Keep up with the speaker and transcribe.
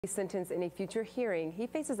Sentence in a future hearing. He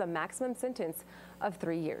faces a maximum sentence of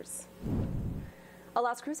 3 years. A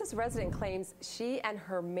Las Cruces resident claims she and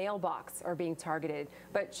her mailbox are being targeted,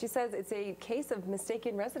 but she says it's a case of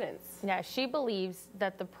mistaken residence. Yeah, she believes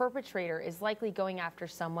that the perpetrator is likely going after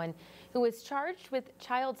someone who is charged with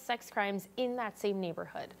child sex crimes in that same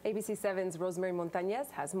neighborhood. ABC 7's Rosemary Montañez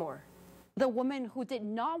has more. The woman who did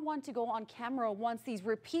not want to go on camera wants these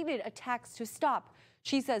repeated attacks to stop.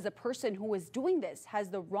 She says the person who is doing this has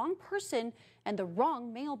the wrong person and the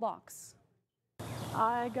wrong mailbox.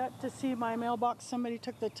 I got to see my mailbox. Somebody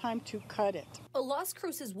took the time to cut it. A Las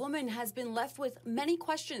Cruces woman has been left with many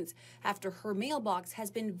questions after her mailbox has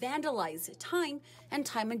been vandalized time and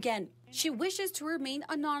time again. She wishes to remain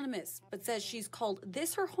anonymous, but says she's called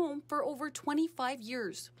this her home for over 25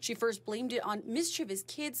 years. She first blamed it on mischievous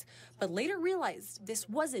kids, but later realized this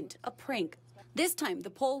wasn't a prank. This time, the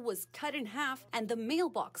pole was cut in half and the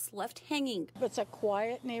mailbox left hanging. It's a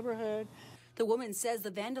quiet neighborhood. The woman says the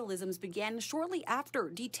vandalisms began shortly after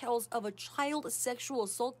details of a child sexual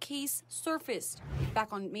assault case surfaced.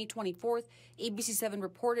 Back on May 24th, ABC 7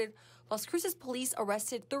 reported Las Cruces police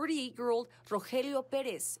arrested 38-year-old Rogelio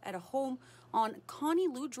Perez at a home on Connie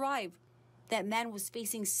Lou Drive. That man was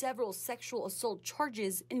facing several sexual assault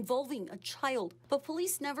charges involving a child, but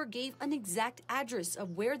police never gave an exact address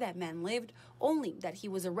of where that man lived, only that he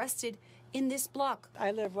was arrested in this block.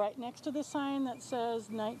 I live right next to the sign that says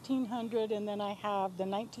 1900, and then I have the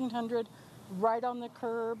 1900 right on the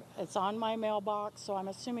curb. It's on my mailbox, so I'm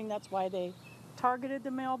assuming that's why they targeted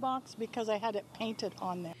the mailbox, because I had it painted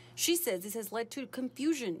on there. She says this has led to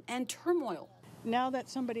confusion and turmoil. Now that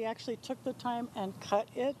somebody actually took the time and cut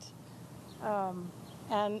it,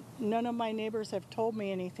 and none of my neighbors have told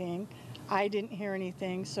me anything. I didn't hear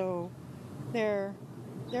anything, so they're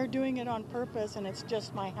doing it on purpose, and it's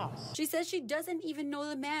just my house. She says she doesn't even know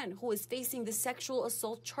the man who is facing the sexual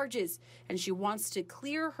assault charges, and she wants to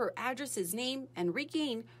clear her address's name and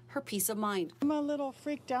regain her peace of mind. I'm a little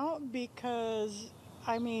freaked out because,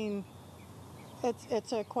 I mean,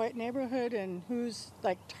 it's a quiet neighborhood, and who's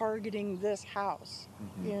like targeting this house,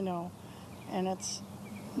 you know, and it's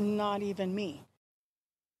not even me.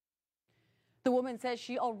 The woman says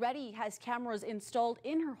she already has cameras installed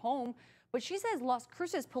in her home, but she says Las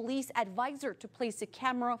Cruces police advise her to place a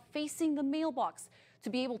camera facing the mailbox to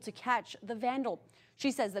be able to catch the vandal. She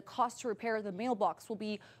says the cost to repair the mailbox will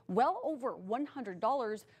be well over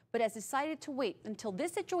 $100, but has decided to wait until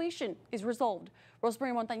this situation is resolved.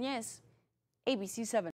 Rosemary Montañez, ABC 7.